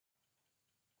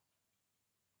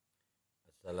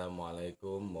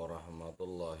Assalamualaikum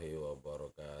warahmatullahi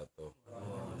wabarakatuh.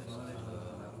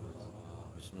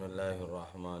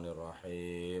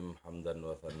 Bismillahirrahmanirrahim. Hamdan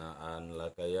wa thana'an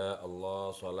laka ya Allah,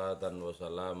 salatan wa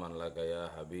salaman laka ya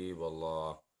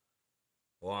Habiballah,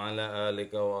 wa ala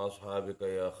alika wa ashabika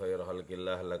ya khair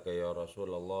halqillah laka ya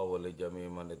Rasulullah, wa li jami'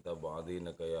 man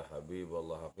ittaba'adinaka ya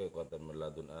Habiballah, haqiqatan min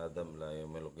ladun Adam la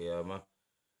yaumil qiyamah.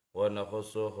 Wa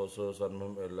nakhussu khususan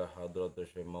min ila hadratu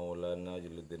Syekh Maulana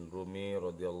Jalaluddin Rumi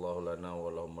radhiyallahu lana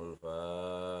wa lahumul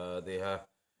Fatihah.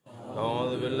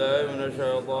 A'udzu billahi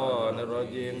minasyaitonir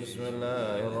rajim.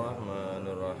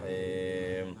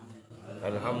 Bismillahirrahmanirrahim.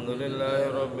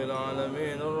 Alhamdulillahi rabbil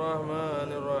alamin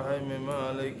arrahmanir rahim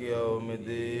maliki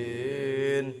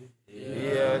yaumiddin.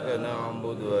 Iyyaka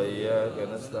na'budu wa iyyaka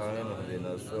nasta'in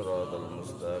ihdinas siratal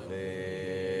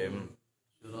mustaqim.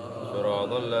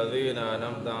 صراط الذين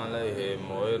أنعمت عليهم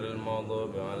غير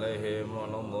المغضوب عليهم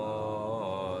ولا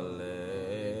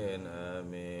الضالين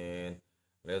آمين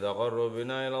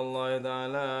لتقربنا إلى الله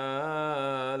تعالى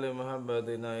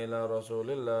لمحبتنا إلى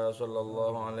رسول الله صلى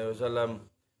الله عليه وسلم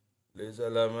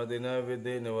لسلامتنا في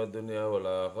الدين والدنيا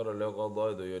والآخرة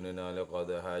لقضاء ديوننا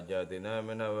لقضاء حاجاتنا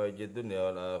من هوائج الدنيا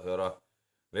والآخرة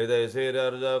لتيسير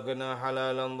أرزاقنا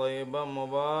حلالا طيبا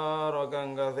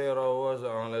مباركا كثيرا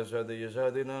واسعا لسعة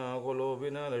جسادنا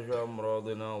قلوبنا لشفاء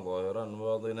أمراضنا ظاهرا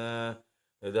باطنا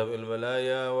لدفع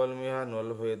البلايا والمحن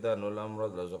والفتن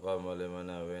والأمراض لسقام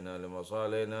لمنافعنا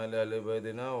لمصالحنا لأهل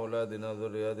بيتنا أولادنا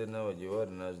ذرياتنا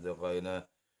وجوارنا أصدقائنا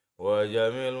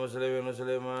وجميع المسلمين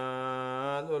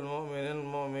والمسلمات والمؤمنين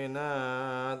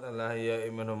والمؤمنات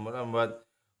الأحياء منهم والأموات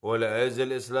والعز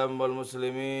الإسلام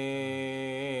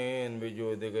والمسلمين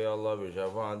بجودك يا الله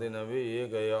بشفاعة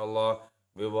نبيك يا الله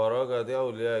ببركة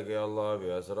أوليائك يا الله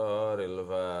بأسرار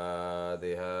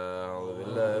الفاتحة. أعوذ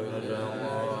بالله من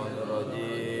الشيطان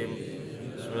الرجيم.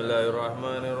 بسم الله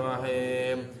الرحمن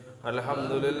الرحيم.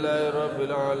 الحمد لله رب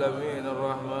العالمين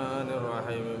الرحمن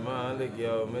الرحيم مالك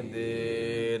يوم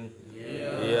الدين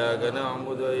إياك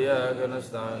نعبد وإياك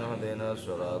نستعين اهدنا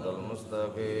الصراط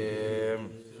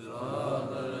المستقيم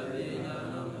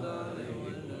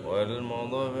غير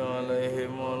المغضوب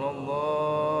عليهم ولا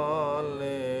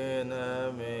الضالين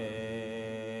آمين.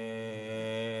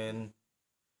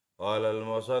 قال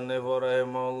المصنف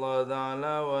رحمه الله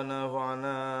تعالى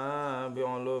ونفعنا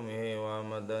بعلومه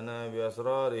وأمدنا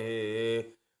بأسراره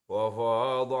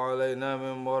وفاض علينا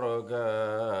من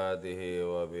بركاته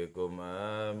وبكم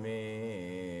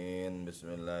آمين. بسم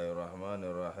الله الرحمن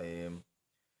الرحيم.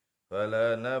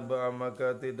 Fala nab'a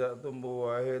maka tidak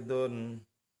tumbuh wahidun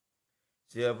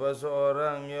siapa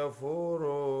seorang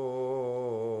yafuru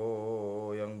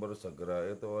yang bersegera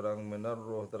itu orang minar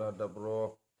ruh terhadap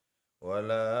roh,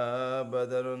 wala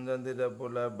badanun dan tidak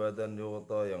pula badan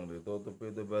yughta yang ditutup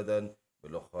itu badan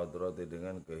bil khadrati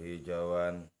dengan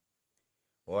kehijauan,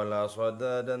 wala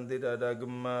sada dan tidak ada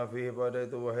gema fihi pada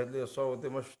itu wahid li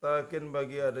sauti mustakin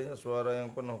bagi adanya suara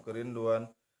yang penuh kerinduan,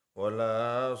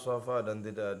 wala safa dan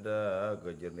tidak ada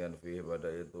kejernihan fihi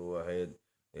pada itu wahid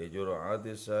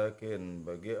ijur'ati sakin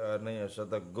bagi adanya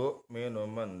seteguk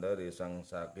minuman dari sang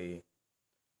saki,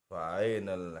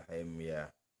 fa'ainal himyah.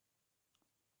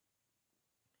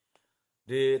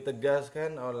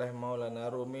 Ditegaskan oleh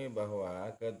Maulana Rumi bahwa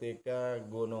ketika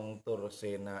Gunung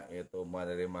Tursina itu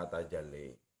menerima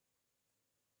tajalli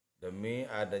demi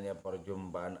adanya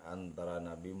perjumpaan antara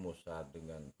Nabi Musa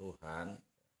dengan Tuhan,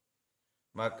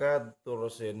 maka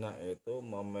Tursina itu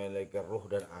memiliki ruh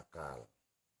dan akal.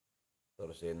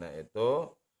 Tursina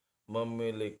itu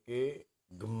memiliki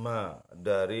gema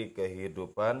dari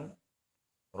kehidupan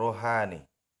rohani.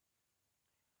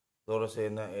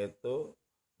 Tursina itu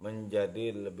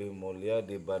menjadi lebih mulia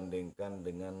dibandingkan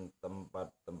dengan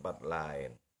tempat-tempat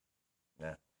lain.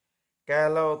 Nah,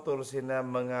 kalau Tursina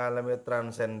mengalami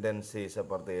transendensi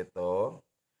seperti itu,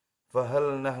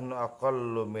 fahal nahnu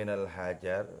aqallu minal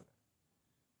hajar?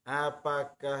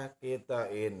 Apakah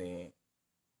kita ini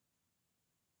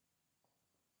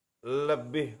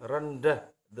lebih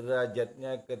rendah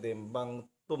derajatnya ketimbang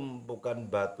tumpukan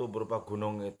batu berupa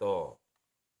gunung itu?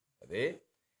 Jadi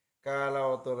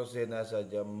kalau Tursina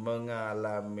saja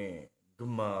mengalami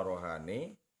gema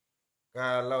rohani,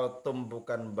 kalau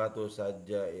tumpukan batu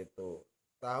saja itu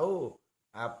tahu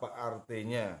apa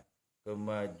artinya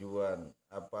kemajuan,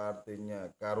 apa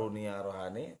artinya karunia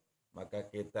rohani, maka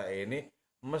kita ini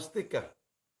mestikah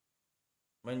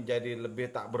menjadi lebih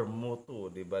tak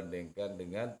bermutu dibandingkan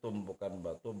dengan tumpukan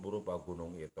batu berupa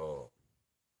gunung itu?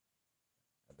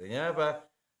 Artinya apa?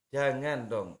 Jangan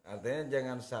dong. Artinya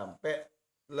jangan sampai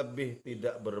lebih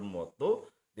tidak bermutu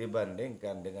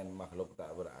dibandingkan dengan makhluk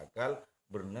tak berakal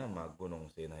bernama Gunung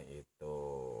Sinai itu.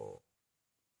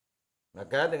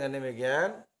 Maka dengan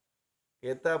demikian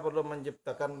kita perlu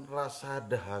menciptakan rasa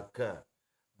dahaga,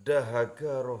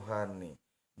 dahaga rohani.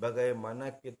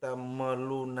 Bagaimana kita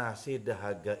melunasi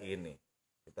dahaga ini?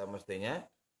 Kita mestinya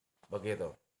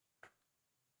begitu.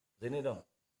 Sini dong.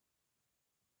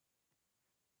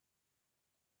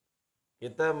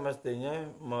 Kita mestinya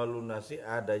melunasi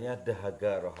adanya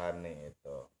dahaga rohani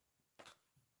itu.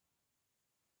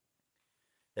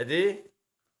 Jadi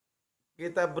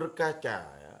kita berkaca,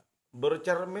 ya,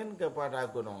 bercermin kepada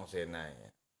Gunung Sinai,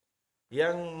 ya,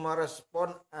 yang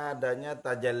merespon adanya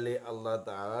tajalli Allah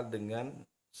Ta'ala dengan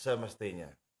semestinya.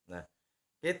 Nah,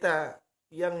 kita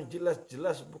yang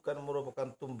jelas-jelas bukan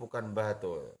merupakan tumpukan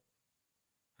batu.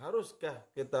 Haruskah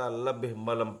kita lebih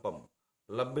melempem,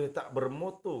 lebih tak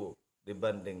bermutu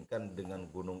dibandingkan dengan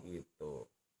gunung itu?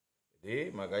 Jadi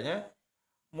makanya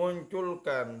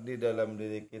munculkan di dalam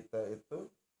diri kita itu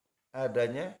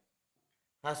adanya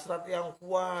hasrat yang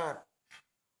kuat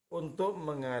untuk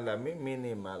mengalami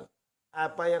minimal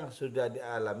apa yang sudah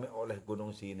dialami oleh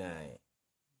Gunung Sinai.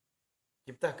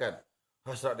 Ciptakan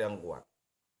hasrat yang kuat.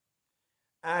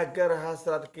 Agar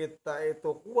hasrat kita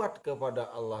itu kuat kepada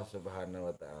Allah Subhanahu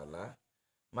wa taala,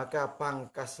 maka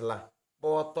pangkaslah,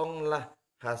 potonglah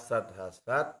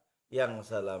hasrat-hasrat yang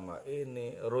selama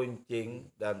ini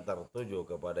runcing dan tertuju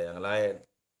kepada yang lain.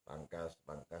 Pangkas.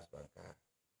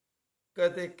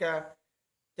 Ketika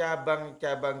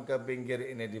cabang-cabang ke pinggir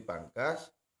ini dipangkas,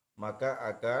 maka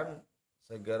akan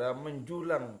segera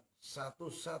menjulang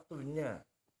satu-satunya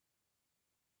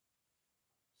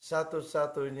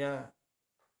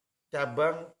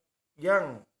cabang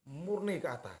yang murni ke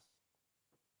atas.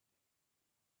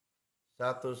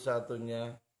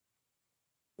 Satu-satunya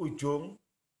ujung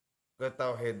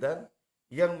ketauhidan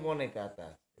yang murni ke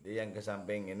atas. Jadi yang ke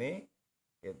samping ini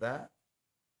kita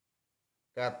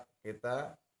cut,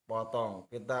 kita potong,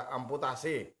 kita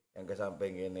amputasi yang ke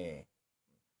samping ini.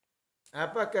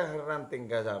 Apakah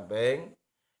ranting ke samping?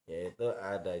 Yaitu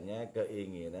adanya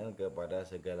keinginan kepada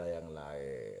segala yang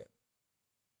lain.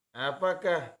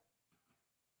 Apakah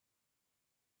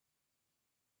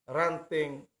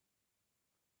ranting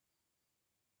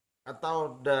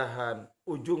atau dahan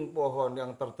ujung pohon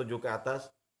yang tertuju ke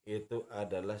atas? Itu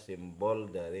adalah simbol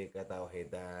dari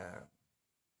ketauhidan.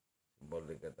 Simbol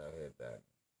dari ketauhidan.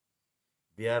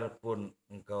 Biarpun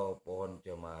engkau pohon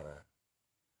cemara,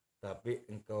 tapi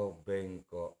engkau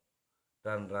bengkok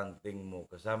dan rantingmu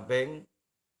ke samping,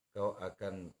 kau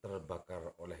akan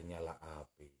terbakar oleh nyala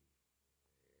api.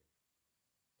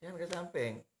 Jangan ke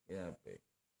samping.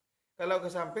 Kalau ke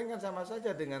samping kan sama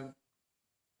saja dengan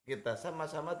kita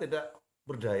sama-sama tidak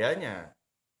berdayanya.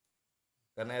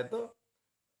 Karena itu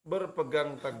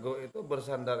berpegang teguh itu,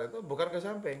 bersandar itu bukan ke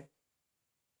samping.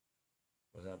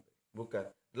 Bukan.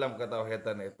 Dalam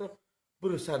ketauhidan itu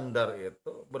bersandar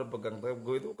itu, berpegang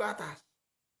teguh itu ke atas.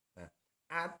 Nah,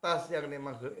 atas yang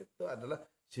dimaksud itu adalah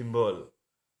simbol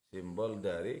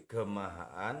dari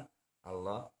kemahaan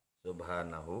Allah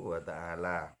Subhanahu wa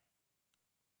ta'ala.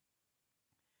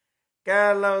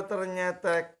 Kalau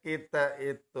ternyata kita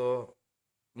itu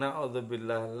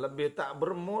na'udzubillah lebih tak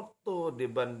bermutu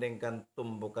dibandingkan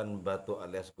tumpukan batu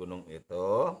alias gunung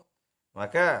itu,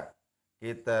 maka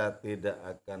kita tidak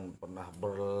akan pernah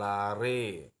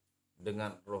berlari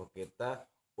dengan roh kita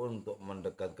untuk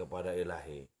mendekat kepada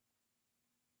ilahi.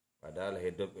 Padahal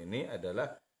hidup ini adalah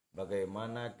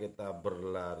bagaimana kita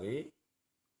berlari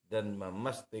dan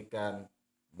memastikan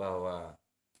bahwa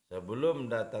sebelum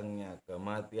datangnya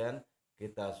kematian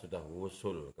kita sudah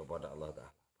wusul kepada Allah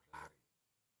Ta'ala. Berlari.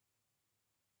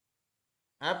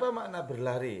 Apa makna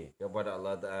berlari kepada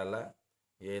Allah Ta'ala?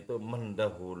 Yaitu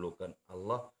mendahulukan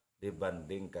Allah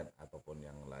dibandingkan apapun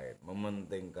yang lain.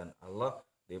 Mementingkan Allah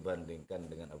dibandingkan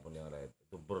dengan apapun yang lain.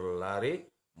 Itu berlari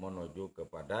menuju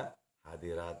kepada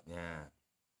hadiratnya.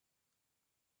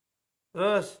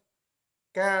 Terus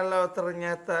kalau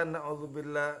ternyata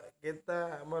na'udzubillah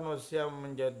kita manusia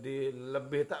menjadi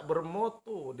lebih tak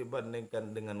bermutu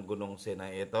dibandingkan dengan Gunung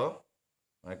Sinai itu,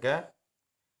 maka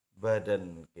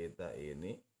badan kita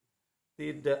ini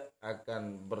tidak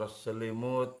akan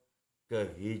berselimut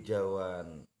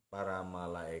kehijauan para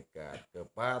malaikat,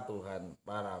 kepatuhan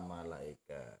para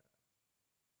malaikat.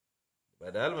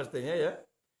 Padahal mestinya ya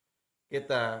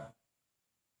kita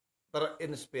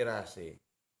terinspirasi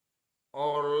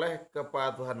oleh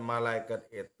kepatuhan malaikat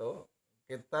itu,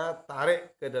 kita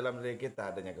tarik ke dalam diri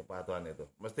kita adanya kepatuhan itu.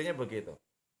 Mestinya begitu.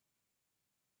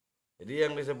 Jadi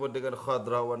yang disebut dengan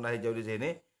khadra warna hijau di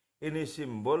sini, ini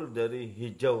simbol dari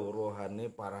hijau rohani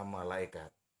para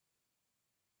malaikat.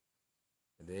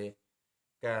 Jadi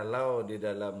kalau di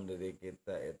dalam diri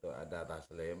kita itu ada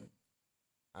taslim,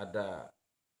 ada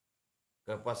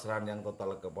kepasrahan yang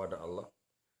total kepada Allah,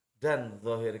 dan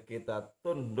zahir kita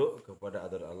tunduk kepada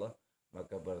aturan Allah,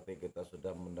 maka berarti kita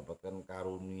sudah mendapatkan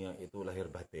karunia itu lahir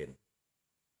batin.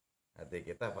 Hati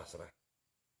kita pasrah,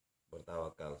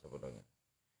 bertawakal sebenarnya.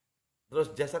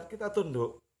 Terus jasad kita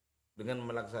tunduk dengan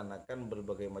melaksanakan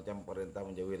berbagai macam perintah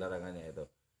menjauhi larangannya itu.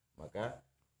 Maka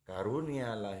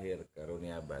karunia lahir,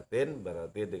 karunia batin,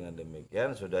 berarti dengan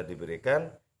demikian sudah diberikan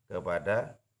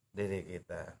kepada diri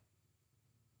kita.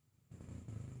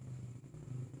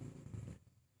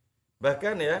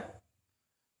 Bahkan ya,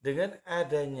 dengan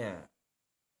adanya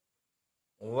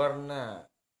warna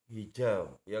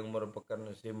hijau yang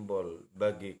merupakan simbol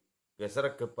bagi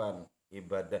kesergepan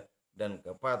ibadah dan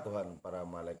kepatuhan para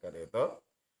malaikat itu,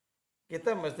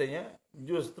 kita mestinya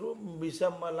justru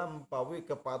bisa melampaui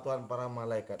kepatuhan para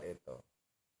malaikat itu.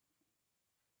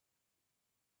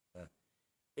 Nah,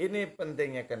 ini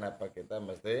pentingnya kenapa kita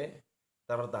mesti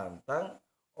tertantang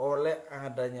oleh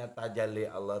adanya tajalli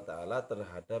Allah Ta'ala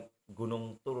terhadap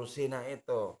Gunung Tursina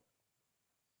itu.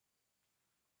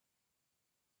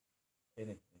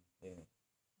 Ini.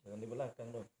 Jangan di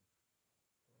belakang dong.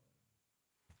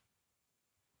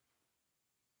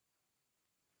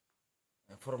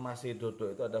 Formasi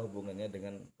duduk itu ada hubungannya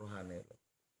dengan rohani.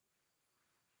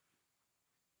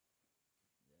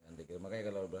 Jangan dikira, makanya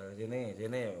kalau belakang sini,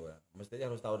 mestinya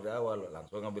harus tahu dari awal,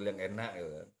 langsung ngambil yang enak gitu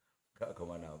kan. Gak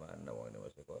kemana-mana, ini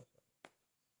masih kosong.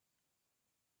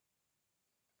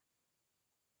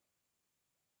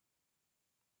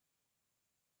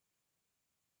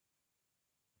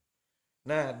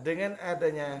 Nah, dengan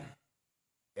adanya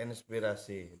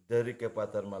inspirasi dari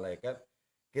kepatuhan malaikat,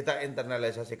 kita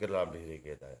internalisasi ke dalam diri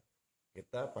kita.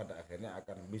 Kita pada akhirnya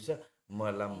akan bisa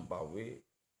melampaui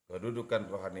kedudukan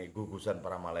rohani gugusan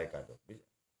para malaikat. Bisa.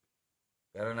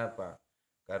 Karena apa?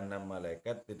 Karena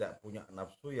malaikat tidak punya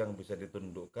nafsu yang bisa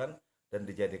ditundukkan dan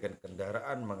dijadikan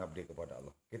kendaraan mengabdi kepada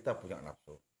Allah. Kita punya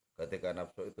nafsu. Ketika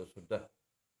nafsu itu sudah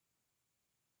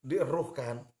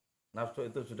dieruhkan, nafsu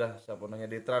itu sudah sepenuhnya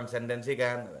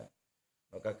ditransendensikan,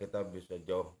 maka kita bisa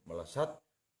jauh melesat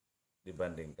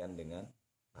dibandingkan dengan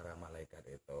para malaikat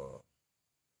itu.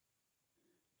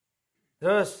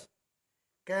 Terus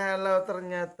kalau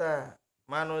ternyata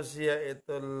manusia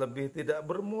itu lebih tidak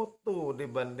bermutu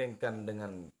dibandingkan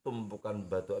dengan tumpukan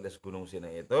batu alias gunung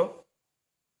Sinai itu,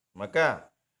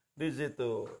 maka di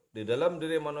situ, di dalam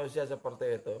diri manusia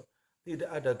seperti itu,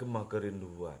 tidak ada gema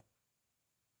kerinduan.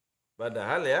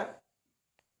 Padahal ya,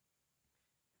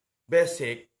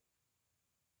 basic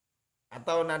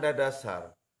atau nada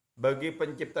dasar bagi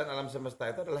penciptaan alam semesta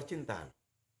itu adalah cinta.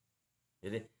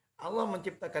 Jadi Allah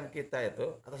menciptakan kita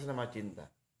itu atas nama cinta.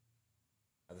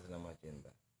 Atas nama cinta.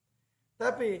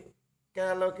 Tapi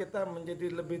kalau kita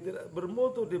menjadi lebih tidak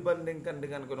bermutu dibandingkan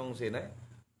dengan Gunung Sinai,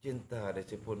 cinta di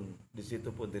situ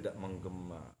pun tidak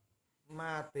menggema,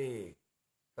 mati,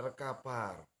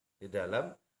 terkapar di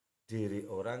dalam diri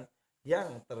orang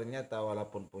yang ternyata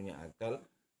walaupun punya akal,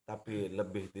 tapi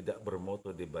lebih tidak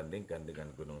bermutu dibandingkan dengan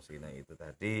Gunung Sinai itu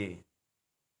tadi.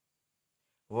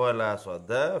 Wala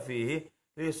sada fihi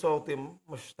li sautim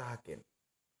mustaqin.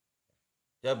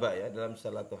 Coba ya dalam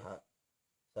salah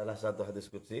satu hadis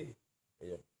qudsi.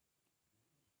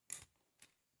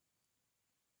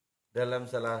 Dalam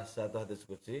salah satu hadis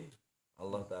qudsi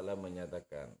Allah Ta'ala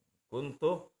menyatakan,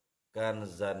 kuntu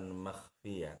kanzan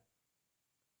makhfiyan.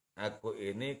 Aku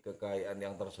ini kekayaan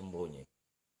yang tersembunyi.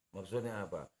 Maksudnya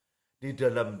apa? Di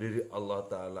dalam diri Allah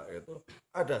Ta'ala itu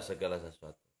ada segala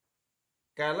sesuatu.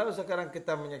 Kalau sekarang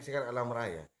kita menyaksikan alam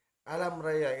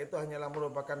raya itu hanyalah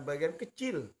merupakan bagian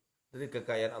kecil dari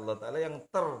kekayaan Allah Ta'ala yang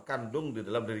terkandung di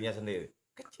dalam dirinya sendiri.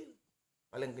 Kecil,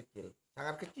 paling kecil,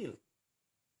 sangat kecil.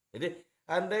 Jadi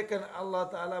andaikan Allah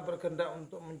Ta'ala berkehendak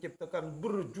untuk menciptakan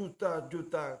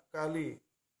berjuta-juta kali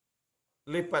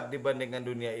lipat dibandingkan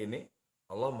dunia ini,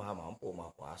 Allah maha mampu,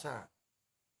 maha kuasa.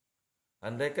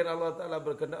 Andaikan Allah Ta'ala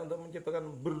berkehendak untuk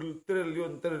menciptakan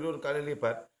bertriliun-triliun kali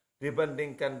lipat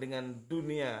dibandingkan dengan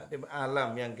dunia,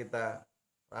 alam yang kita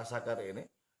rasakan ini,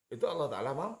 itu Allah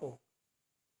Ta'ala mampu.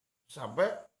 Sampai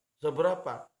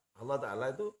seberapa Allah Ta'ala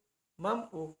itu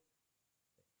mampu.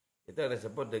 Itu yang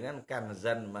disebut dengan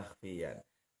kanzan makhfiyan,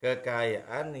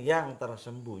 kekayaan yang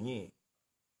tersembunyi.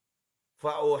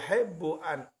 Fa'uhibbu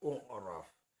an u'raf,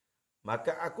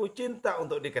 maka aku cinta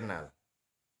untuk dikenal.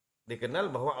 Dikenal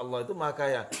bahwa Allah itu maha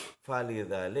kaya.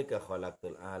 Falidzalika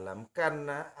khalaqtul alam,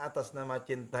 karena atas nama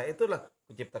cinta itulah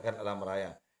kuciptakan alam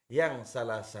raya, yang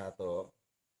salah satu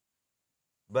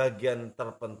bagian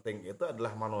terpenting itu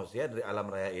adalah manusia dari alam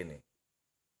raya ini.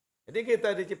 Jadi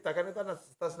kita diciptakan itu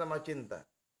atas nama cinta.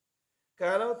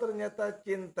 Kalau ternyata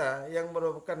cinta yang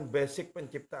merupakan basic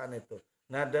penciptaan itu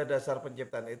nada dasar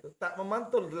penciptaan itu tak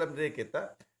memantul dalam diri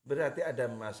kita, berarti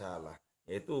ada masalah.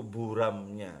 Yaitu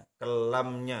buramnya,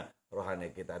 kelamnya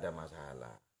rohani kita ada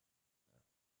masalah.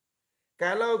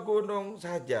 Kalau gunung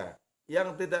saja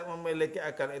yang tidak memiliki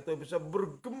akal itu bisa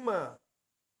bergema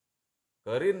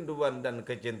kerinduan dan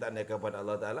kecintaannya kepada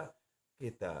Allah Ta'ala,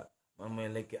 kita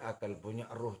memiliki akal, punya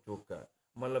ruh juga,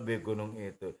 melebihi gunung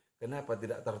itu. Kenapa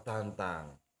tidak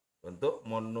tertantang untuk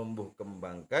menumbuh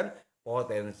kembangkan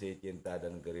potensi cinta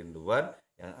dan kerinduan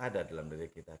yang ada dalam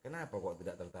diri kita? Kenapa kok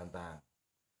tidak tertantang?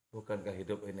 Bukankah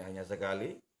hidup ini hanya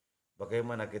sekali?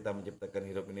 Bagaimana kita menciptakan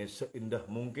hidup ini seindah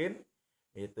mungkin?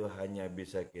 Itu hanya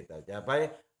bisa kita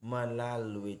capai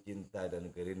melalui cinta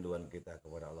dan kerinduan kita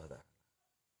kepada Allah Ta'ala.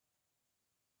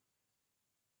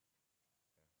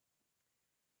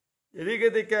 Jadi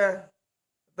ketika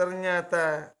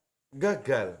ternyata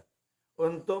gagal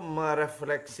untuk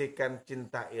merefleksikan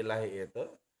cinta ilahi itu,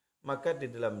 maka di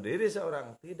dalam diri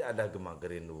seorang tidak ada gema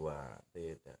kerinduan.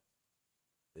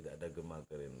 Tidak ada gema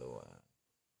kerinduan.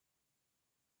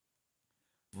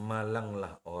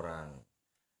 Malanglah orang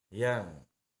yang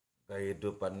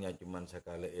kehidupannya cuma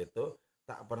sekali itu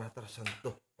tak pernah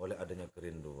tersentuh oleh adanya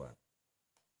kerinduan.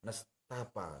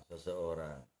 Nestapa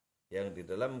seseorang yang di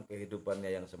dalam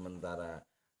kehidupannya yang sementara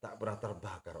tak pernah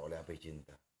terbakar oleh api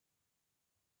cinta.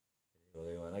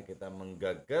 Bagaimana kita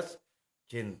menggagas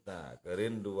cinta,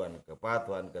 kerinduan,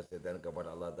 kepatuhan, kesetiaan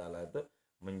kepada Allah Ta'ala itu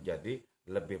menjadi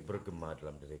lebih bergema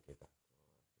dalam diri kita.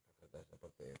 Kita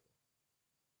seperti itu.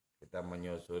 Kita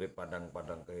menyusuri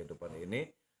padang-padang kehidupan ini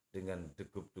dengan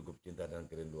degup-degup cinta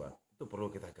dan kerinduan. Itu perlu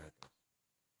kita gagas.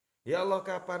 Ya Allah,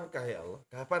 kapankah ya Allah?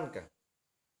 Kapankah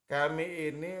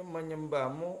kami ini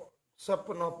menyembahmu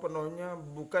sepenuh-penuhnya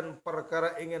bukan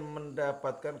perkara ingin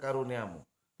mendapatkan karuniamu,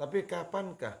 tapi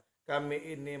kapankah kami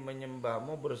ini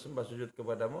menyembahmu, bersembah sujud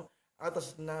kepadamu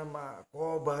atas nama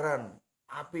kobaran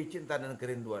api cinta dan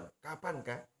kerinduan?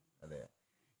 Kapankah?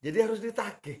 Jadi harus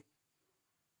ditagih.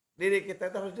 Diri kita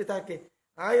itu harus ditagih.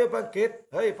 Ayo bangkit,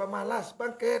 hei pemalas,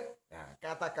 bangkit. Nah,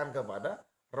 katakan kepada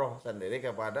roh sendiri,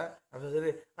 kepada nafsu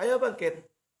sendiri, ayo bangkit,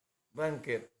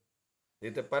 bangkit. Di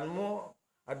depanmu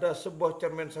ada sebuah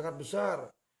cermin sangat besar.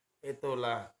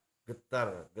 Itulah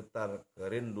getar-getar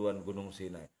kerinduan Gunung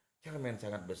Sinai. Cermin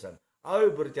sangat besar.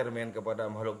 Ayo bercermin kepada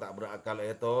makhluk tak berakal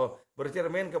itu.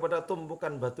 Bercermin kepada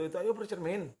tumpukan batu itu. Ayo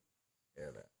bercermin.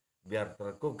 Biar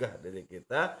tergugah dari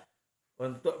kita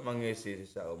untuk mengisi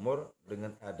sisa umur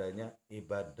dengan adanya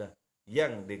ibadah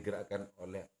yang digerakkan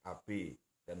oleh api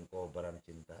dan kobaran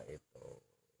cinta itu.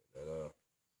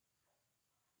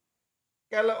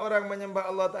 Kalau orang menyembah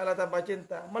Allah Ta'ala tanpa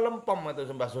cinta, melempem itu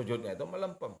sembah sujudnya itu,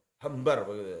 melempem, hambar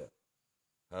begitu.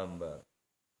 Hambar.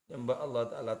 Menyembah Allah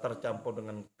Ta'ala tercampur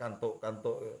dengan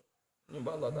kantuk-kantuk.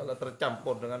 Menyembah Allah Ta'ala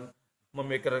tercampur dengan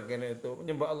memikirkan itu.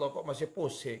 Menyembah Allah kok masih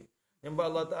pusing. Menyembah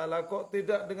Allah Ta'ala kok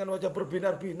tidak dengan wajah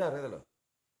berbinar-binar itu loh.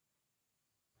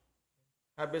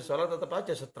 Habis sholat tetap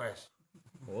aja stres.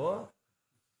 Wah,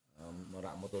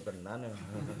 merak mutu tenan.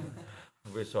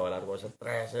 Habis sholat kok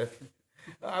stres.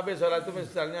 Habis sholat itu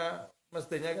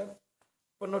mestinya kan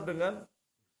penuh dengan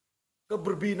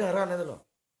keberbinaran itu loh.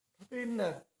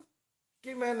 Berbinar.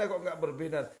 Gimana kok nggak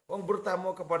berbinar? Wong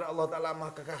bertamu kepada Allah Ta'ala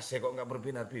Maha Kekasih kok nggak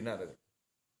berbinar-binar?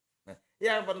 Nah,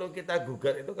 yang perlu kita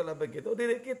gugat itu kalau begitu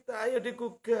diri kita, ayo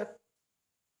digugat.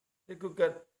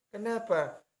 Digugat.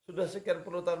 Kenapa? Sudah sekian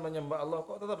puluh tahun menyembah Allah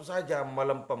kok tetap saja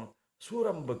melempem,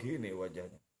 suram begini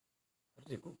wajahnya. Harus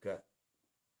digugat.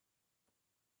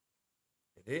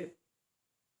 Jadi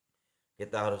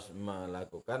kita harus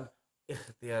melakukan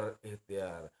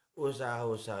ikhtiar-ikhtiar,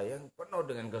 usaha-usaha yang penuh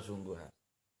dengan kesungguhan.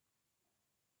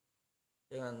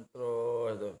 Jangan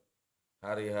terus tuh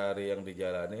hari-hari yang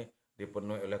dijalani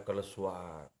dipenuhi oleh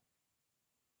kelesuan.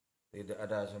 Tidak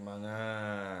ada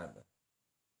semangat.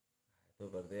 Itu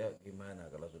berarti ya gimana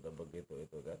kalau sudah begitu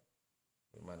itu kan?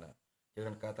 Gimana?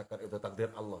 Jangan katakan itu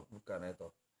takdir Allah, bukan itu.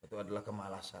 Itu adalah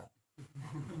kemalasan.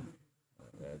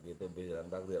 Ya gitu bilang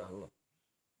takdir Allah.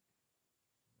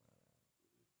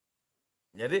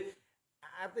 Jadi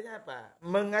artinya apa?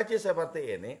 Mengaji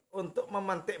seperti ini untuk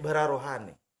memantik bara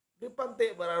rohani.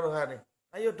 Dipantik bara rohani.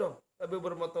 Ayo dong, lebih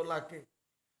bermotor lagi.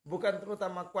 Bukan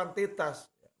terutama kuantitas,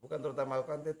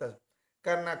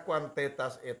 Karena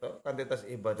kuantitas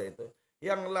ibadah itu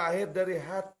yang lahir dari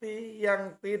hati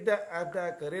yang tidak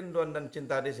ada kerinduan dan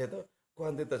cinta di situ,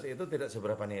 kuantitas itu tidak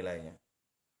seberapa nilainya.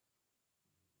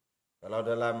 Kalau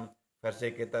dalam versi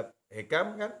kitab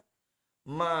Hikam kan,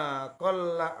 ma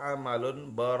qalla amalun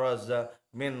baraza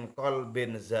min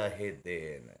qalbin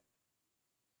zahidin.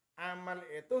 Amal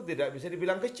itu tidak bisa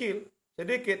dibilang kecil,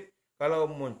 sedikit kalau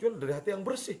muncul dari hati yang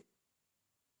bersih.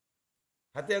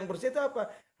 Hati yang bersih itu apa?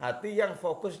 hati yang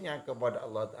fokusnya kepada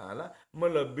Allah Ta'ala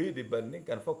melebihi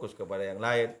dibandingkan fokus kepada yang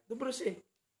lain. Itu bersih.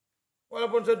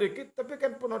 Walaupun sedikit, tapi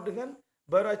kan penuh dengan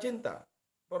bara cinta.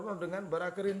 Penuh dengan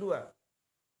bara kerinduan.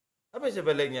 Tapi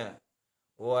sebaliknya,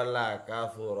 wala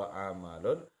kafura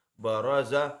amalun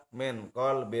baraza min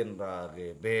qalbin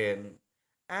raghibin.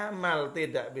 Amal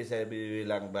tidak bisa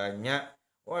dibilang banyak,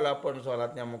 walaupun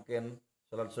sholatnya mungkin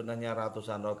sholat sunnahnya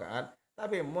ratusan rakaat,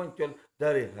 tapi muncul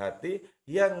dari hati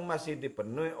yang masih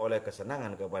dipenuhi oleh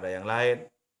kesenangan kepada yang lain.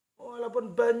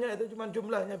 Walaupun banyak, itu cuma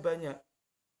jumlahnya banyak.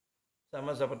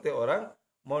 Sama seperti orang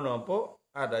menumpuk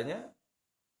adanya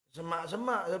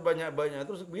semak-semak sebanyak-banyak,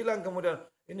 terus bilang kemudian,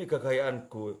 ini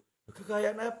kekayaanku.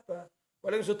 Kekayaan apa?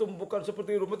 Paling setumpukan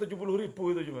seperti rumah 70.000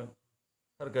 itu cuma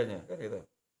harganya, kan gitu.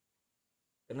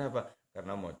 Kenapa?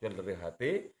 Karena muncul dari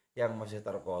hati yang masih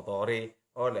terkotori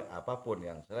oleh apapun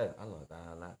yang selain Allah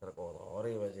Ta'ala,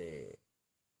 terkotori masih.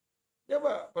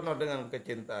 Coba penuh dengan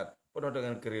kecintaan, penuh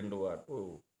dengan kerinduan.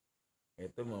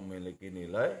 Itu memiliki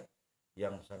nilai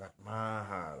yang sangat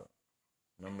mahal.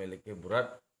 Memiliki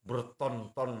berat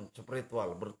berton-ton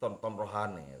spiritual, berton-ton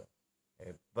rohani.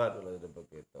 Hebat kalau itu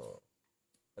begitu.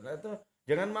 Karena itu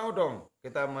jangan mau dong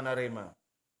kita menerima.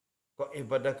 Kok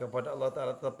ibadah kepada Allah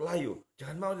Ta'ala tetap layu?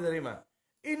 Jangan mau diterima.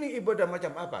 Ini ibadah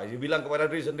macam apa? Dia bilang kepada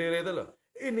diri sendiri itu loh.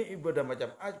 Ini ibadah macam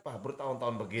apa?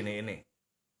 Bertahun-tahun begini ini.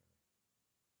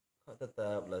 Kok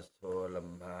tetap lesu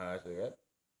lemas kan?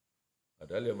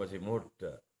 Padahal dia masih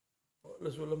muda. Kok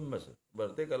lesu lemas?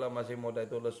 Berarti kalau masih muda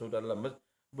itu lesu dan lemas,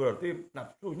 berarti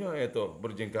nafsunya itu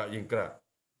berjingkrak-jingkrak.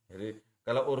 Jadi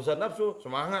kalau urusan nafsu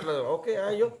semangat lah. Oke,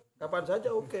 ayo. Kapan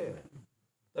saja oke.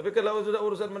 Tapi kalau sudah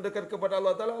urusan mendekat kepada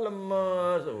Allah Ta'ala,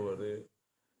 lemas.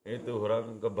 Itu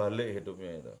orang kebalik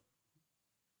hidupnya itu.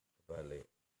 Kebalik.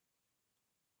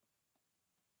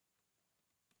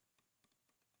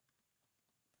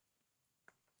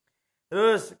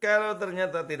 Terus kalau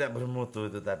ternyata tidak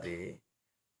bermutu itu tadi,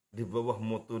 di bawah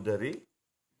mutu dari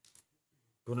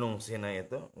Gunung Sinai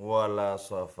itu, wala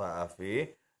safa'afi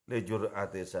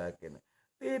lijur'ati sakin.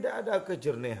 Tidak ada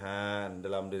kejernihan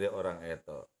dalam diri orang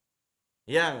itu.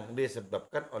 Yang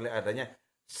disebabkan oleh adanya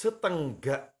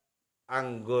setenggak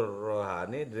anggur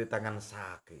rohani dari tangan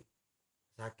saki.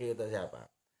 Saki itu siapa?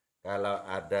 Kalau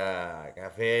ada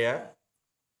kafe ya,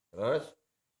 terus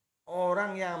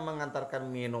orang yang mengantarkan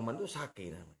minuman itu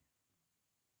saki namanya.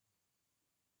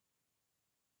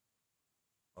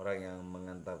 Orang yang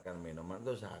mengantarkan minuman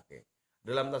itu saki.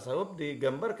 Dalam tasawuf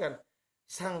digambarkan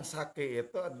sang saki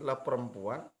itu adalah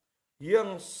perempuan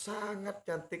yang sangat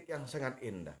cantik, yang sangat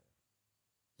indah.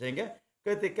 Sehingga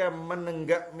ketika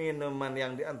menenggak minuman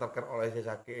yang diantarkan oleh si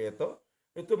saki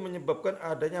itu menyebabkan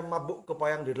adanya mabuk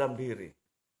kepayang di dalam diri.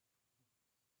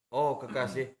 Oh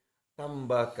kekasih,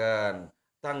 tambahkan,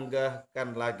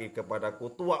 tanggahkan lagi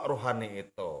kepadaku tuak rohani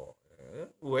itu.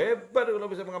 Hebat kalau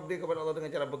bisa mengabdi kepada Allah dengan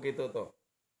cara begitu tuh.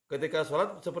 Ketika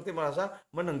sholat seperti merasa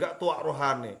menenggak tuak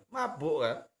rohani. Mabuk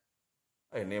kan?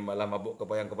 Ini malah mabuk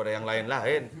kepayang kepada yang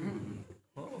lain-lain.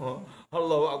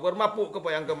 Allahu Akbar, mabuk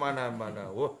kepayang kemana-mana.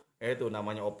 Itu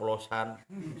namanya oplosan.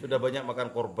 Sudah banyak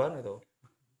makan korban itu.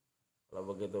 Kalau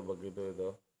begitu itu.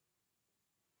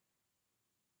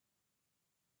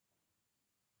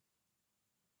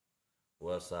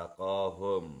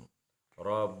 Wasaqahum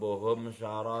rabbuhum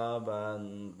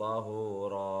syaraban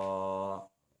tahura.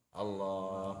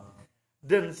 Allah.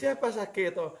 Dan siapa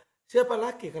sakit itu? Siapa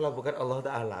lagi kalau bukan Allah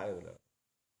Ta'ala itu?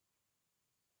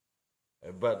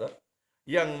 Hebat tak?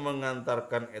 Yang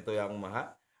mengantarkan itu yang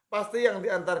maha. Pasti yang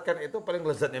diantarkan itu paling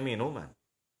lezatnya minuman.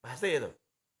 Pasti itu.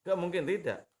 Gak mungkin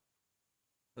tidak.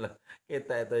 Lah,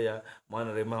 kita itu ya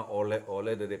menerima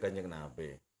oleh-oleh dari Kanjeng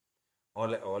Nabi.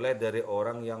 Oleh-oleh dari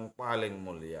orang yang paling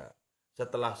mulia.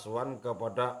 Setelah sowan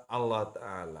kepada Allah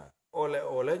Ta'ala.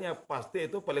 Oleh-olehnya pasti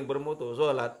itu paling bermutu.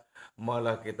 Sholat.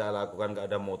 Malah kita lakukan gak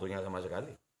ada mutunya sama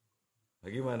sekali.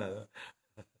 Bagaimana?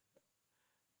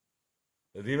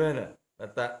 Di mana?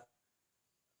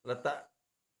 Letak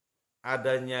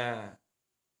adanya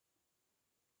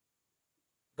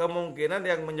kemungkinan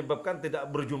yang menyebabkan tidak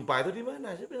berjumpa itu di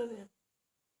mana sebenarnya?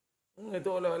 Itu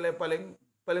oleh-oleh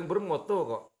paling bermutu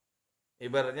kok.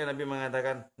 Ibaratnya Nabi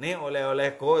mengatakan, nih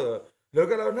oleh-olehku. Loh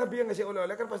kalau Nabi yang ngasih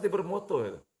oleh-oleh kan pasti bermutu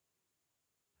itu.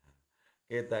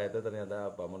 Kita itu ternyata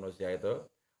apa? Manusia itu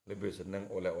lebih senang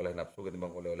oleh-oleh nafsu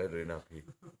ketimbang oleh-oleh dari Nabi.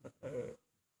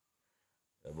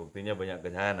 Ya, buktinya banyak ke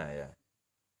sana ya.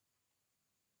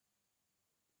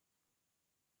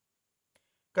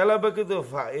 Kalau begitu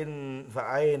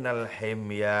fa'ainal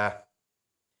himyah.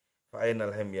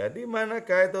 Fa'ainal himyah. Di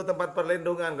manakah itu tempat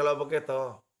perlindungan kalau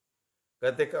begitu?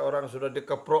 Ketika orang sudah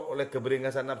dikeprok oleh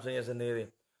keberingasan nafsunya sendiri.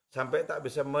 sampai tak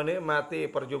bisa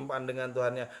menikmati perjumpaan dengan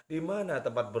Tuhannya. Di mana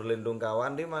tempat berlindung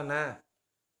kawan? Di mana?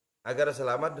 Agar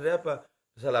selamat dari apa?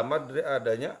 Selamat dari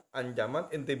adanya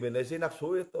ancaman intimidasi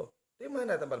nafsu itu. Di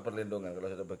mana tempat perlindungan kalau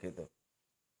sudah begitu?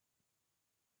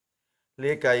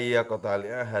 Likayya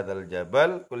qatali'a hadal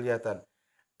jabal kulyatan.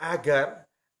 Agar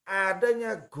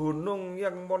adanya gunung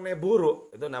yang mone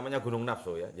buruk, itu namanya gunung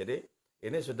nafsu ya. Jadi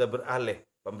ini sudah beralih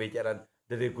pembicaraan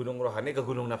dari gunung rohani ke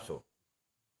gunung nafsu.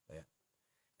 Ya.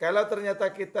 Kalau ternyata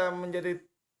kita menjadi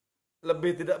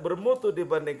lebih tidak bermutu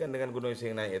dibandingkan dengan gunung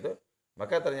sing naik itu,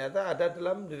 maka ternyata ada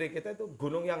dalam diri kita itu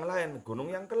gunung yang lain,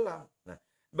 gunung yang kelam. Nah,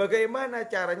 bagaimana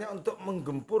caranya untuk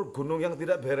menggempur gunung yang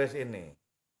tidak beres ini?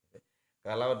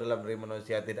 Kalau dalam diri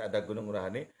manusia tidak ada gunung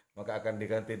rohani, maka akan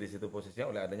diganti di situ posisinya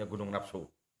oleh adanya gunung nafsu.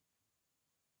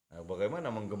 Nah,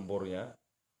 bagaimana menggempurnya?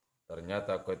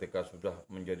 Ternyata ketika sudah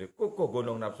menjadi kukuh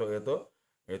gunung nafsu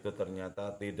itu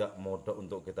ternyata tidak mudah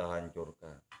untuk kita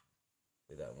hancurkan.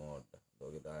 Tidak mudah untuk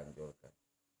kita hancurkan.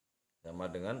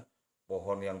 Sama dengan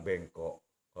pohon yang bengkok.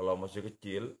 Kalau masih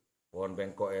kecil, pohon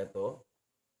bengkok itu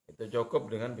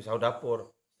cukup dengan pisau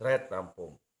dapur, seret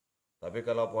rampung. Tapi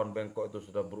kalau pohon bengkok itu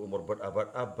sudah berumur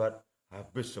berabad-abad,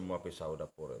 habis semua pisau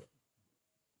dapur itu.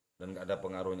 Dan nggak ada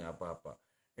pengaruhnya apa-apa.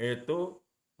 Itu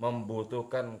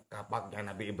membutuhkan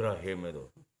kapaknya Nabi Ibrahim itu.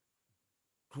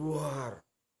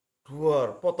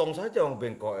 Duar, potong saja orang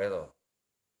bengkok itu.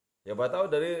 Siapa tahu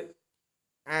dari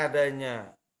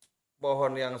adanya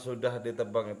pohon yang sudah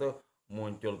ditebang itu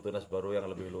muncul tunas baru yang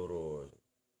lebih lurus.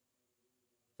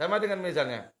 Sama dengan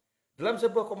misalnya dalam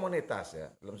sebuah komunitas ya,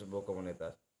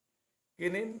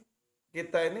 kini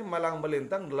kita ini malang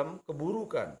melintang dalam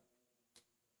keburukan.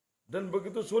 Dan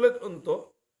begitu sulit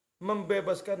untuk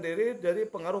membebaskan diri dari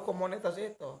pengaruh komunitas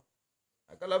itu.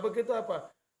 Nah, kalau begitu apa?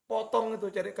 Potong itu,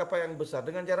 cari kapal yang besar.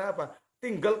 Dengan cara apa?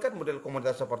 Tinggalkan model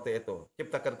komunitas seperti itu.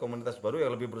 Ciptakan komunitas baru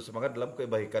yang lebih bersemangat dalam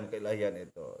kebaikan keilahian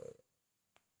itu.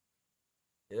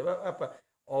 Jadi apa?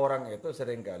 Orang itu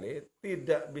seringkali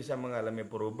tidak bisa mengalami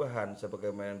perubahan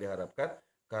sebagaimana yang diharapkan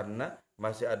karena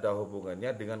masih ada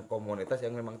hubungannya dengan komunitas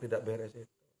yang memang tidak beres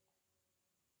itu.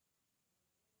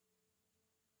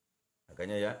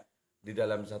 Makanya ya, di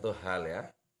dalam satu hal ya,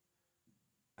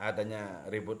 adanya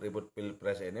ribut-ribut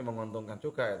pilpres ini menguntungkan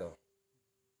juga itu.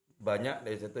 Banyak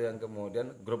dari situ yang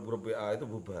kemudian grup-grup WA itu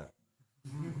bubar.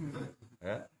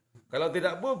 Ya. Kalau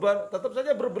tidak bubar, tetap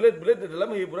saja berbelit-belit di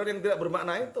dalam hiburan yang tidak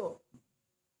bermakna itu.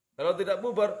 Kalau tidak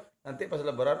bubar, nanti pas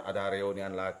lebaran ada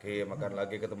reunian lagi, makan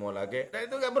lagi, ketemu lagi. Nah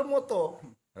itu nggak bermutu.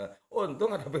 Nah,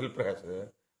 untung ada pilpres ya.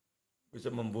 Bisa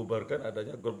membubarkan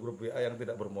adanya grup-grup WA yang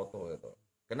tidak bermutu itu.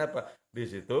 Kenapa? Di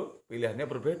situ pilihannya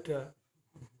berbeda.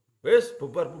 Wes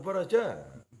bubar-bubar aja.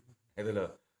 Itu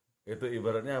loh. Itu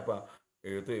ibaratnya apa?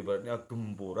 Itu ibaratnya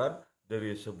gempuran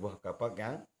dari sebuah kapak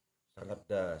yang sangat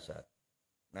dahsyat.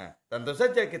 Nah, tentu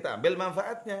saja kita ambil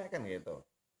manfaatnya kan gitu.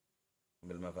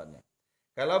 Ambil manfaatnya.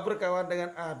 Kalau berkawan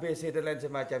dengan A, B, C dan lain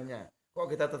semacamnya, kok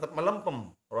kita tetap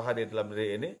melempem rohani dalam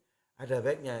diri ini, ada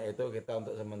baiknya itu kita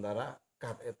untuk sementara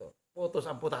cut itu, putus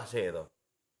amputasi itu.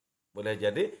 Boleh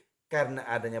jadi karena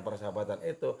adanya persahabatan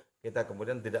itu, kita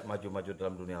kemudian tidak maju-maju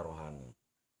dalam dunia rohani.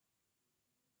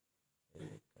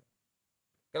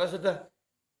 Kalau sudah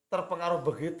terpengaruh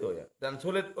begitu ya, dan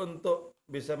sulit untuk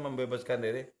bisa membebaskan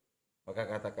diri, maka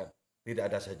katakan,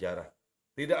 tidak ada sejarah,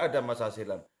 tidak ada masa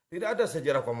silam, tidak ada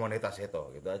sejarah komunitas itu,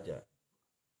 gitu aja.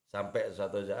 Sampai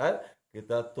suatu saat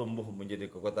kita tumbuh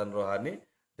menjadi kekuatan rohani,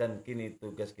 dan kini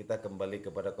tugas kita kembali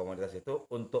kepada komunitas itu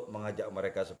untuk mengajak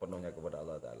mereka sepenuhnya kepada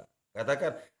Allah Ta'ala.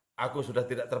 Katakan, aku sudah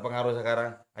tidak terpengaruh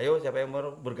sekarang, ayo siapa yang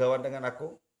mau bergaul dengan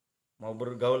aku? Mau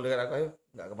bergaul dengan aku, ayo,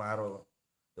 nggak kepengaruh.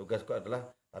 Tugasku adalah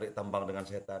tarik tambang dengan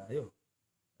setan, ayo.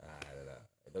 Nah,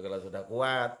 itu kalau sudah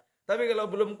kuat. Tapi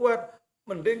kalau belum kuat,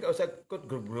 mending nggak usah ikut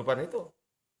grup-grupan itu.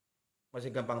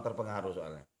 Masih gampang terpengaruh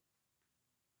soalnya.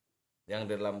 Yang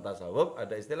di dalam tasawuf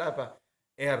ada istilah apa?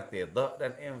 Irtidah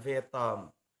dan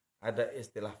infitam. Ada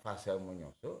istilah fase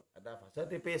menyusul, ada fase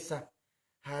dipisah.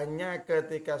 Hanya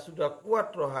ketika sudah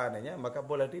kuat rohaninya, maka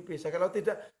boleh dipisah. Kalau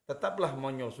tidak, tetaplah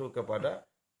menyusul kepada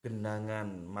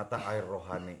genangan mata air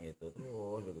rohani itu.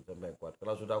 Terus begitu sampai kuat.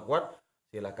 Kalau sudah kuat,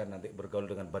 silakan nanti bergaul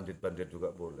dengan bandit-bandit juga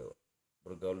boleh.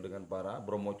 Bergaul dengan para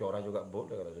bromocora juga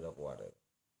boleh kalau sudah kuat.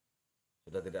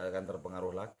 Sudah tidak akan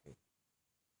terpengaruh lagi.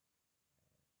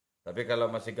 Tapi kalau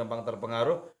masih gampang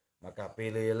terpengaruh, maka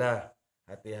pilihlah,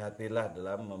 hati-hatilah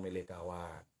dalam memilih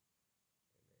kawan.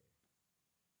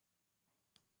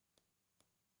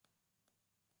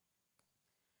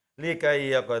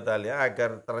 Likayya qatali,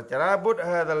 agar tercerabut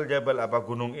hadal jabal, apa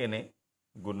gunung ini?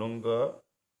 Gunung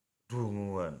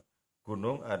kedunguan.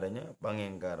 Gunung adanya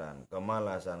pengingkaran,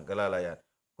 kemalasan, kelalaian.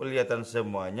 Kelihatan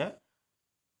semuanya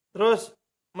Terus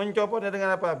mencopotnya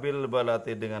dengan apa? Bil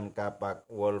balati, dengan kapak,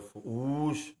 wal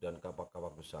fuus, dan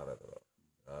kapak-kapak besar itu.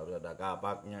 Harus ada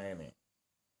kapaknya ini.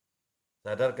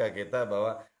 Sadarkah kita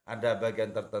bahwa ada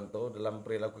bagian tertentu dalam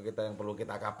perilaku kita yang perlu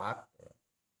kita kapak?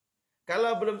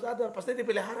 Kalau belum sadar, pasti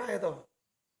dipelihara itu.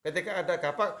 Ketika ada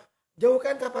kapak,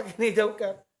 jauhkan kapak ini,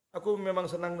 jauhkan. Aku memang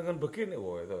senang dengan begini.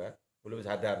 Wow, itu kan. Belum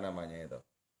sadar namanya itu.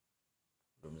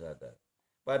 Belum sadar.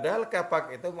 Padahal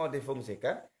kapak itu mau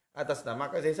difungsikan atas nama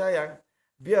kasih sayang.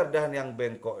 Biar dahan yang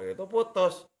bengkok itu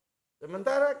putus.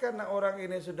 Sementara karena orang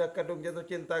ini sudah kadung jatuh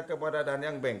cinta kepada dahan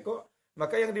yang bengkok,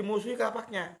 maka yang dimusuhi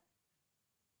kapaknya.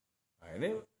 Nah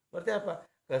ini berarti apa?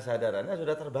 Kesadarannya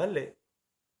sudah terbalik.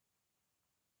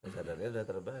 Kesadarannya sudah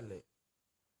terbalik.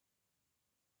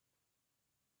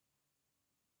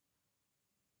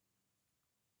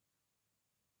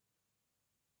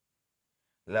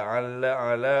 La'alla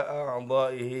ala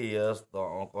a'dha'ihi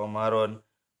yasta'u qamarun.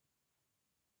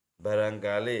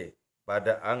 Barangkali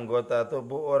pada anggota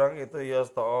tubuh orang itu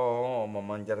yasta'u,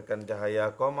 memancarkan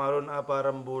cahaya qamarun, apa,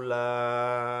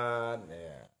 rembulan.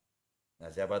 Ya. Nah,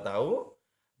 siapa tahu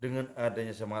dengan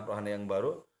adanya semangat rohani yang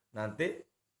baru, nanti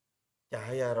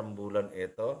cahaya rembulan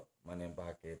itu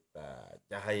menimpa kita.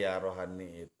 Cahaya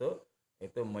rohani itu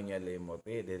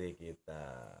menyelimuti diri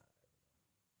kita.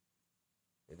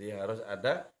 Jadi harus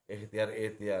ada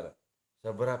ikhtiar-ikhtiar.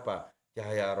 Seberapa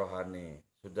cahaya rohani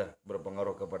sudah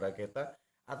berpengaruh kepada kita,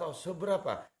 atau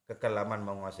seberapa kekelaman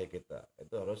menguasai kita.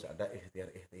 Itu harus ada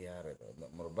ikhtiar-ikhtiar itu untuk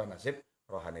merubah nasib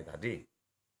rohani tadi.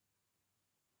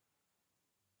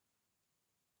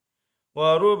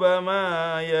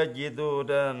 Warubama yajidu,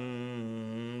 dan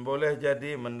boleh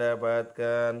jadi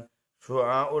mendapatkan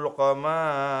syu'aul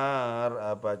qamar,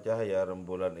 apa, cahaya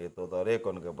rembulan itu,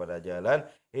 tariqun, kepada jalan,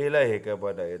 ilahi,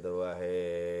 kepada itu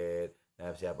wahid.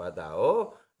 Nah, siapa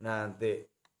tahu nanti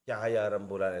cahaya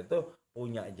rembulan itu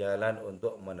punya jalan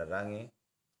untuk menerangi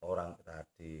orang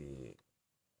tadi.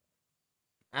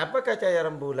 Apakah cahaya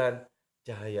rembulan?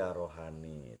 Cahaya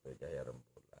rohani, itu cahaya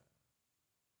rembulan.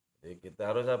 Jadi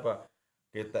kita harus apa?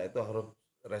 Kita itu harus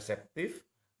reseptif,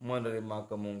 menerima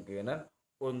kemungkinan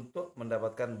untuk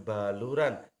mendapatkan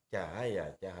baluran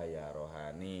cahaya-cahaya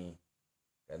rohani.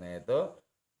 Karena itu,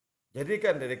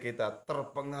 jadikan diri kita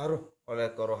terpengaruh oleh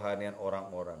kerohanian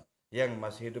orang-orang yang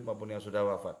masih hidup maupun yang sudah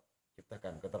wafat.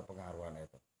 Ciptakan keterpengaruhan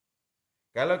itu.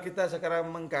 Kalau kita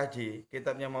sekarang mengkaji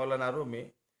kitabnya Maulana Rumi,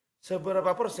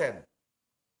 seberapa persen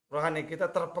rohani kita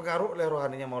terpengaruh oleh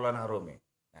rohaninya Maulana Rumi?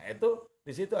 Nah, itu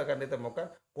di situ akan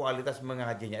ditemukan kualitas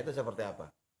mengajinya itu seperti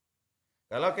apa.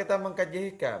 Kalau kita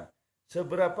mengkaji hikam,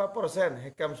 seberapa persen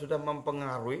hikam sudah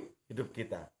mempengaruhi hidup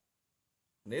kita?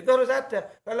 Nah, itu harus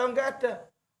ada. Kalau enggak ada,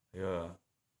 ya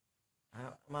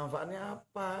manfaatnya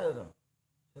apa itu?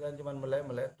 Selain cuma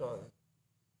melek-melek toh.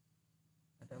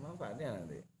 Ada manfaatnya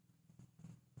nanti.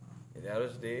 Jadi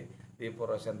harus di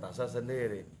persentase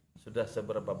sendiri. Sudah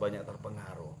seberapa banyak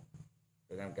terpengaruh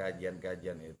dengan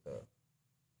kajian-kajian itu.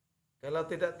 Kalau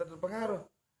tidak terpengaruh,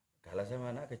 kalah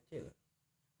sama anak kecil.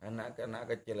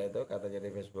 Anak-anak kecil itu katanya di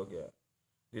Facebook ya,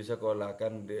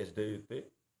 disekolahkan di SD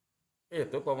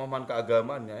itu pemahaman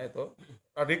keagamaannya itu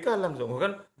radikal langsung,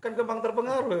 kan gampang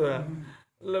terpengaruh ya.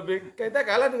 Lebih kita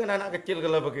kalah dengan anak kecil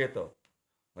kalau begitu.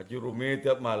 Ngaji Rumi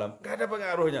tiap malam, gak ada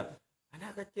pengaruhnya.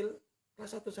 Anak kecil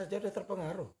kelas 1 saja udah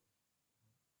terpengaruh.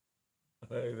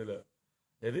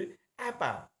 Jadi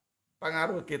apa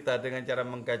pengaruh kita dengan cara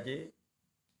mengkaji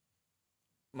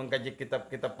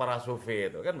kitab-kitab para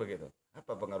sufi itu, kan begitu?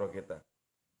 Apa pengaruh kita?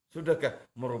 Sudahkah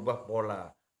merubah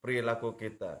pola perilaku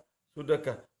kita?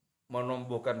 Sudahkah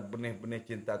menumbuhkan benih-benih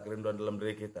cinta kerinduan dalam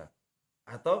diri kita?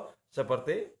 Atau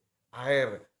seperti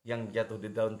air yang jatuh di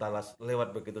daun talas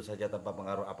lewat begitu saja tanpa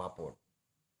pengaruh apapun?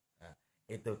 Nah,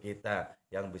 itu kita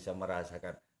yang bisa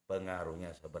merasakan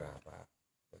pengaruhnya seberapa.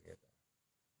 Begitu.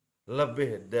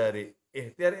 Lebih dari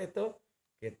ikhtiar itu,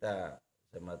 kita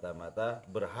semata-mata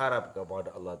berharap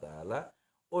kepada Allah Ta'ala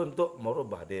untuk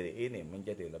merubah diri ini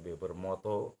menjadi lebih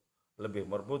bermutu, lebih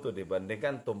bermutu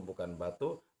dibandingkan tumpukan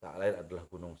batu, tak lain adalah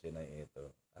gunung Sinai itu.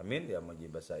 Amin ya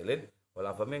mujibas sailin. Wal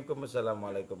afa minkum.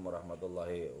 Assalamualaikum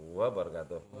warahmatullahi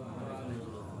wabarakatuh.